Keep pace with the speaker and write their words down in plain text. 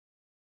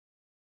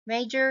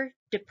Major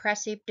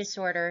Depressive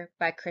Disorder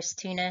by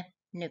Christina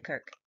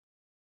Newkirk.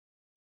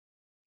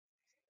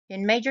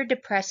 In major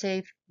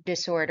depressive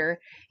disorder,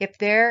 if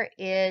there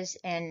is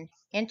an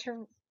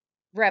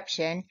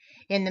interruption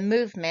in the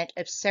movement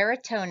of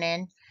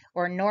serotonin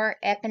or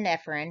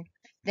norepinephrine,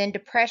 then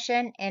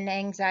depression and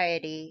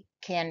anxiety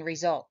can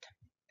result.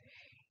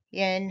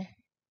 In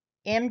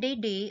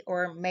MDD,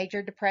 or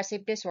major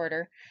depressive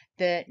disorder,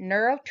 the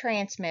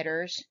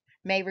neurotransmitters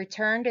may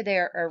return to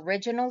their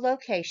original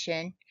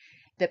location,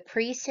 the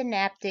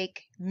presynaptic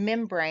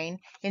membrane,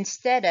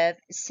 instead of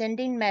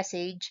sending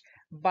message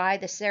by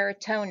the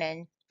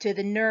serotonin to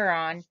the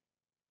neuron.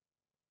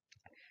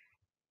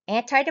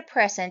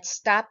 Antidepressants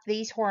stop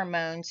these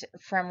hormones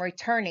from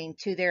returning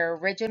to their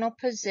original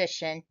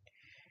position,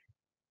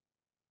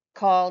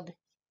 called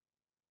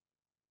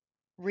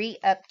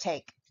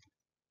reuptake.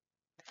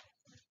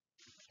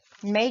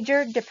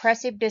 Major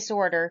depressive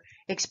disorder,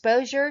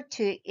 exposure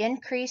to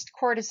increased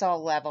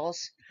cortisol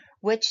levels,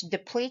 which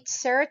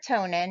depletes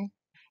serotonin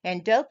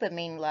and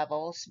dopamine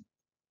levels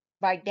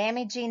by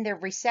damaging the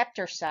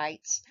receptor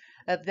sites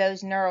of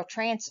those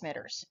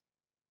neurotransmitters.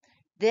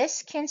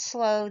 This can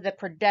slow the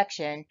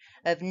production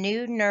of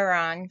new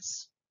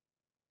neurons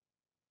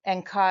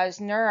and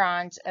cause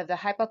neurons of the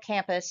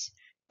hippocampus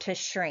to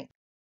shrink.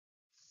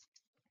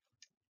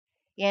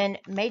 In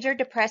major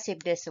depressive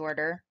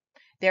disorder,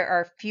 there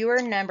are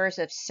fewer numbers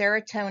of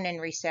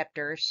serotonin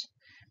receptors,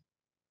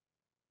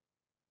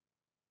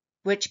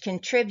 which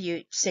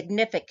contribute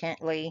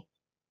significantly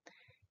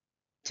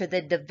to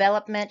the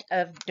development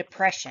of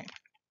depression.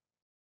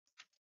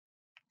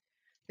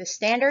 The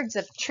standards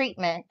of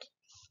treatment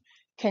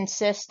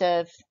consist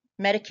of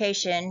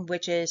medication,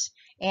 which is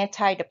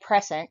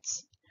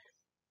antidepressants,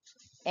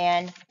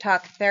 and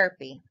talk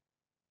therapy.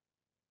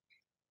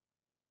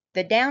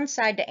 The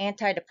downside to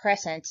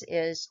antidepressants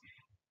is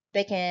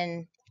they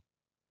can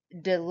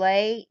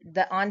delay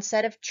the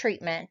onset of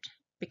treatment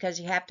because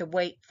you have to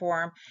wait for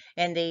them,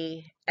 and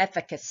the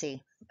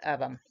efficacy of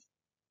them.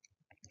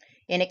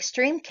 In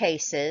extreme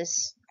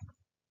cases,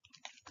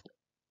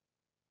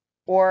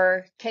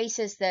 or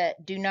cases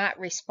that do not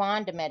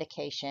respond to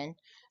medication,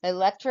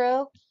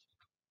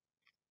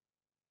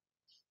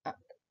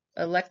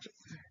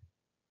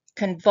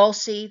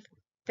 convulsive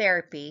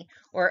therapy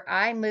or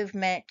eye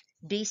movement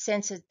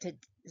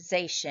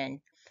desensitization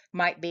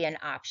might be an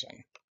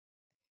option.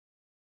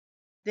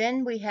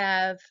 Then we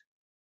have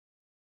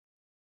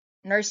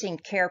nursing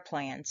care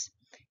plans.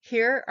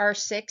 Here are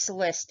 6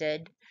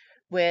 listed,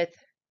 with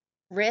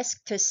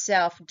risk to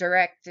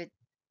self-directed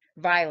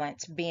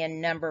violence being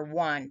number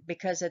 1,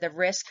 because of the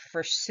risk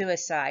for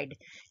suicide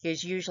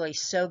is usually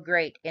so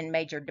great in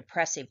major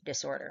depressive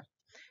disorder.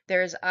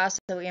 There is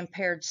also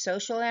impaired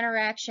social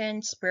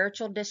interaction,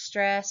 spiritual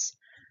distress,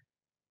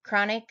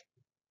 chronic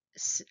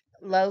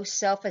low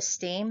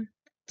self-esteem,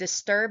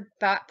 disturbed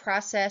thought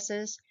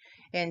processes,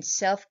 and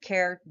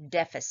self-care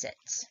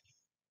deficits.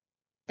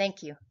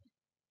 Thank you.